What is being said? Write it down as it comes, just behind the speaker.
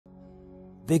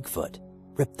Bigfoot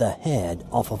ripped the head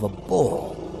off of a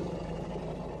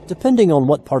bull. Depending on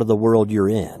what part of the world you're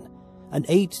in, an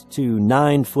 8 to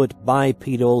 9 foot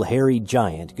bipedal hairy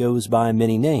giant goes by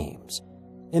many names.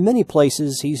 In many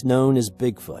places, he's known as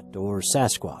Bigfoot or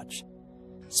Sasquatch.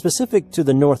 Specific to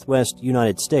the northwest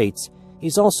United States,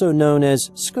 he's also known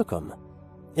as Skookum.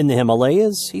 In the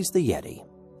Himalayas, he's the Yeti.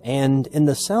 And in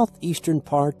the southeastern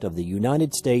part of the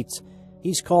United States,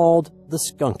 he's called the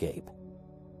skunk ape.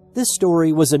 This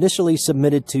story was initially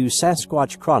submitted to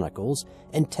Sasquatch Chronicles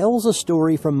and tells a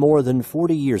story from more than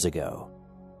 40 years ago.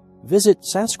 Visit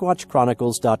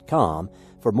SasquatchChronicles.com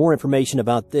for more information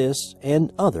about this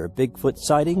and other Bigfoot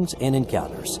sightings and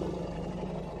encounters.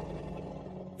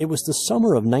 It was the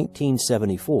summer of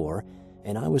 1974,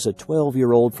 and I was a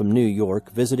 12-year-old from New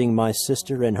York visiting my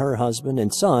sister and her husband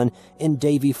and son in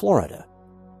Davie, Florida.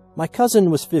 My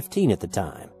cousin was 15 at the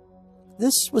time.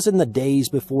 This was in the days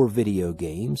before video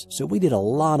games, so we did a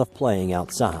lot of playing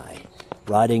outside,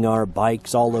 riding our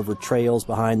bikes all over trails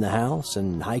behind the house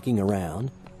and hiking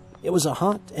around. It was a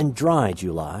hot and dry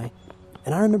July,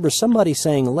 and I remember somebody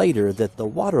saying later that the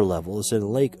water levels in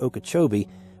Lake Okeechobee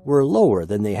were lower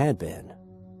than they had been.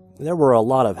 There were a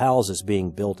lot of houses being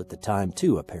built at the time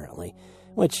too, apparently,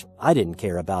 which I didn't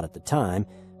care about at the time,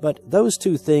 but those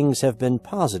two things have been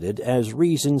posited as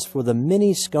reasons for the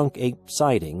many skunk ape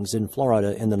sightings in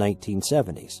Florida in the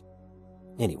 1970s.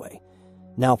 Anyway,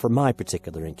 now for my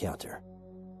particular encounter.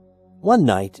 One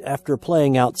night, after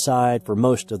playing outside for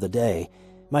most of the day,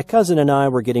 my cousin and I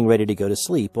were getting ready to go to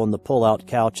sleep on the pull-out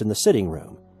couch in the sitting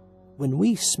room when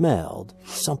we smelled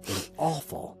something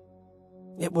awful.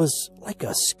 It was like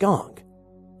a skunk,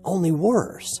 only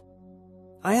worse.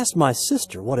 I asked my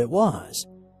sister what it was.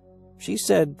 She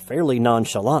said fairly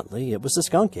nonchalantly it was the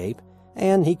skunk ape,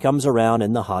 and he comes around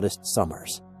in the hottest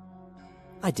summers.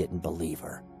 I didn't believe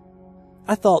her.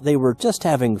 I thought they were just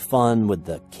having fun with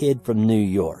the kid from New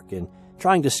York and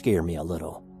trying to scare me a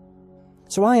little.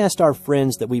 So I asked our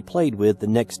friends that we played with the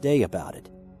next day about it,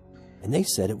 and they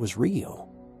said it was real.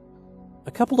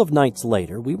 A couple of nights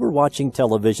later, we were watching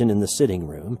television in the sitting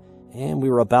room, and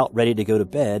we were about ready to go to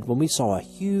bed when we saw a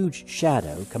huge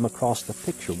shadow come across the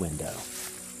picture window.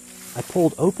 I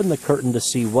pulled open the curtain to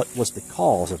see what was the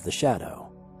cause of the shadow.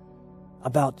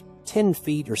 About 10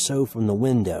 feet or so from the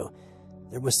window,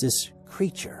 there was this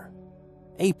creature,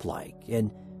 ape-like,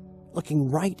 and looking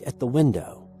right at the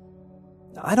window.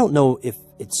 I don't know if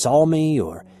it saw me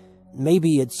or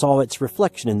maybe it saw its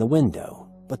reflection in the window,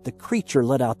 but the creature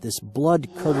let out this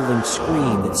blood-curdling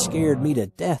scream that scared me to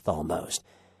death almost.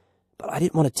 But I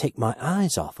didn't want to take my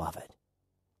eyes off of it.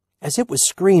 As it was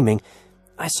screaming,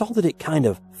 I saw that it kind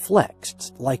of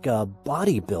flexed like a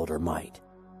bodybuilder might.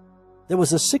 There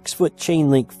was a 6-foot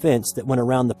chain-link fence that went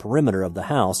around the perimeter of the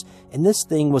house, and this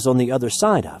thing was on the other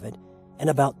side of it, and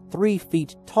about 3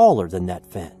 feet taller than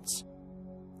that fence.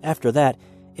 After that,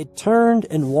 it turned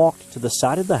and walked to the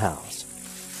side of the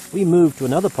house. We moved to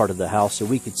another part of the house so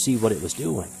we could see what it was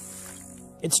doing.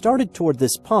 It started toward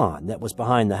this pond that was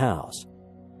behind the house.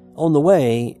 On the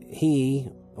way, he,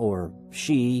 or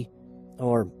she,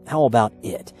 or how about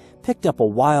it, picked up a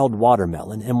wild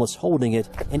watermelon and was holding it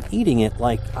and eating it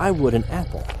like I would an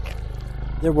apple.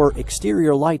 There were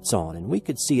exterior lights on, and we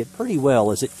could see it pretty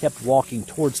well as it kept walking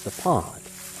towards the pond.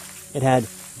 It had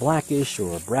blackish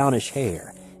or brownish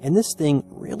hair, and this thing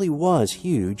really was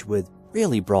huge with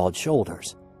really broad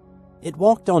shoulders. It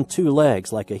walked on 2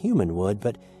 legs like a human would,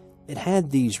 but it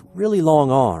had these really long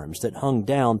arms that hung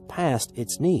down past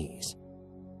its knees.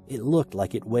 It looked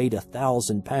like it weighed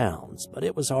 1,000 pounds, but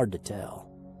it was hard to tell.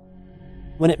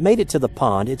 When it made it to the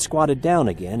pond, it squatted down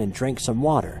again and drank some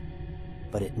water,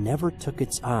 but it never took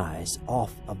its eyes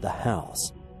off of the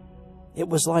house. It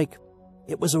was like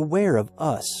it was aware of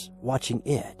us watching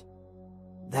it.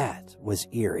 That was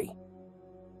eerie.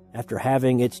 After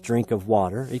having its drink of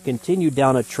water, it continued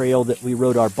down a trail that we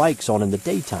rode our bikes on in the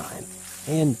daytime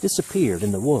and disappeared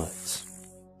in the woods.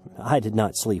 I did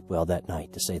not sleep well that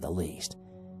night, to say the least.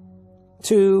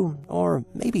 2 or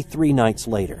maybe 3 nights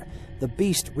later, the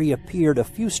beast reappeared a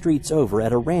few streets over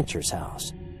at a rancher's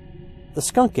house. The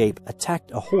skunk ape attacked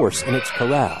a horse in its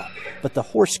corral, but the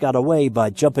horse got away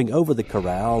by jumping over the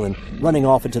corral and running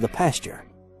off into the pasture.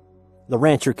 The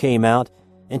rancher came out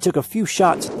and took a few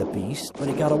shots at the beast, but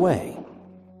it got away.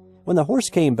 When the horse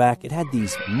came back, it had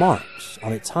these marks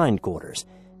on its hindquarters.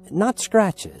 Not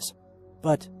scratches,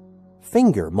 but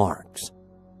finger marks.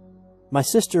 My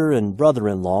sister and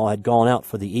brother-in-law had gone out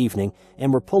for the evening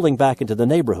and were pulling back into the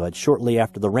neighborhood shortly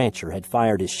after the rancher had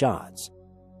fired his shots.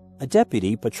 A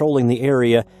deputy patrolling the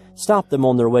area stopped them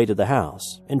on their way to the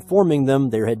house, informing them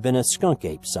there had been a skunk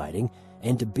ape sighting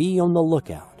and to be on the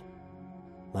lookout.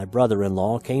 My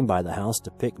brother-in-law came by the house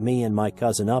to pick me and my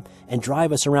cousin up and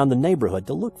drive us around the neighborhood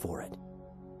to look for it.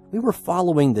 We were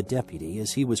following the deputy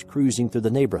as he was cruising through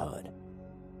the neighborhood.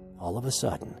 All of a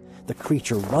sudden, the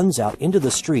creature runs out into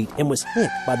the street and was hit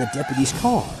by the deputy's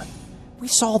car. We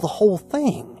saw the whole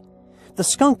thing. The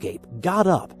skunk ape got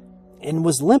up and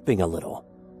was limping a little.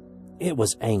 It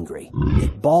was angry.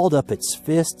 It balled up its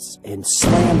fists and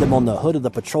slammed them on the hood of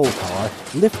the patrol car,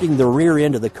 lifting the rear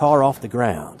end of the car off the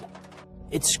ground.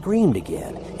 It screamed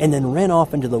again and then ran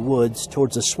off into the woods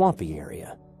towards a swampy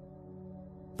area.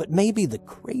 But maybe the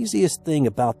craziest thing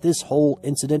about this whole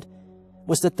incident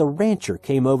was that the rancher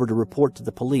came over to report to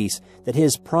the police that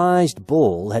his prized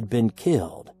bull had been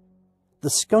killed. The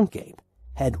skunk ape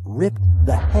had ripped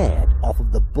the head off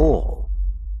of the bull.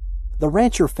 The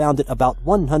rancher found it about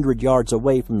 100 yards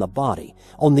away from the body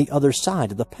on the other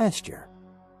side of the pasture.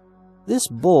 This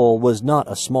bull was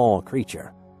not a small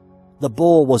creature. The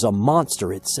bull was a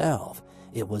monster itself.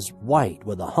 It was white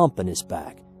with a hump in his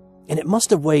back, and it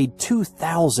must have weighed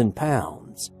 2,000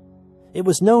 pounds. It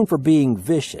was known for being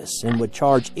vicious and would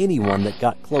charge anyone that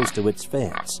got close to its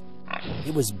fence.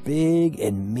 It was big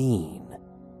and mean.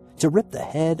 To rip the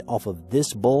head off of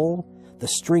this bull, the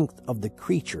strength of the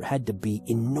creature had to be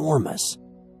enormous.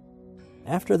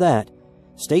 After that,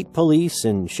 state police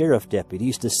and sheriff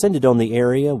deputies descended on the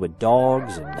area with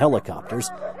dogs and helicopters,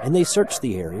 and they searched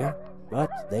the area, but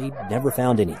they never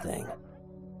found anything.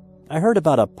 I heard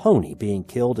about a pony being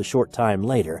killed a short time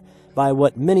later by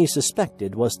what many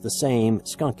suspected was the same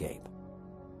skunk ape.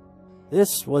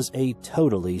 This was a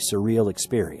totally surreal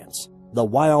experience, the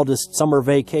wildest summer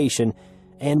vacation,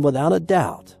 and without a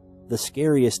doubt, the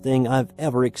scariest thing I've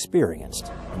ever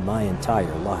experienced in my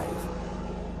entire life.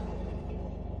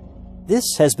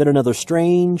 This has been another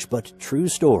strange but true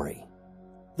story.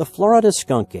 The Florida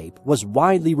skunk ape was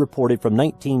widely reported from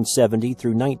 1970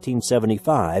 through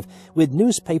 1975, with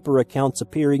newspaper accounts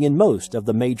appearing in most of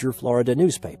the major Florida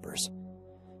newspapers.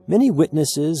 Many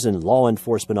witnesses and law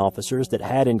enforcement officers that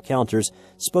had encounters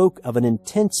spoke of an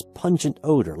intense pungent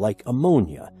odor like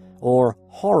ammonia or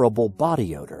horrible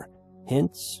body odor,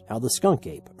 hence how the skunk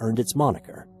ape earned its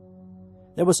moniker.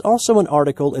 There was also an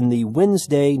article in the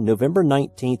Wednesday, November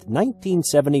 19,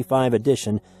 1975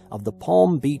 edition of the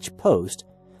Palm Beach Post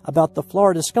about the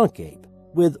Florida skunk ape,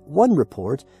 with one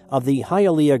report of the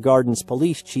Hialeah Gardens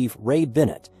police chief Ray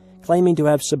Bennett claiming to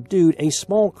have subdued a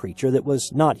small creature that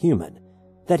was not human,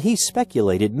 that he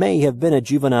speculated may have been a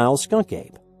juvenile skunk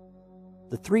ape.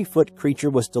 The 3-foot creature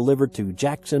was delivered to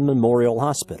Jackson Memorial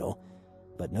Hospital,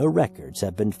 but no records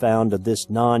have been found of this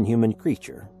non-human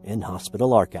creature in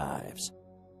hospital archives.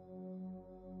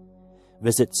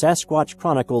 Visit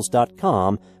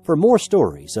SasquatchChronicles.com for more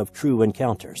stories of true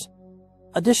encounters.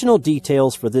 Additional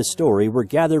details for this story were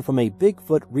gathered from a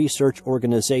Bigfoot research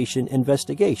organization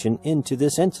investigation into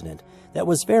this incident that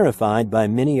was verified by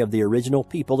many of the original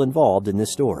people involved in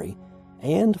this story,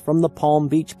 and from the Palm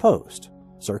Beach Post,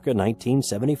 circa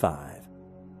 1975.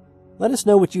 Let us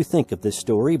know what you think of this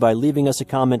story by leaving us a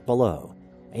comment below,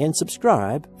 and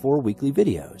subscribe for weekly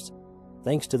videos.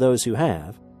 Thanks to those who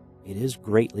have. It is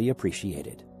greatly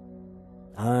appreciated.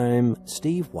 I'm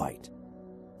Steve White.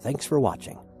 Thanks for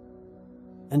watching.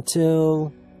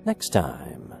 Until next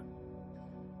time.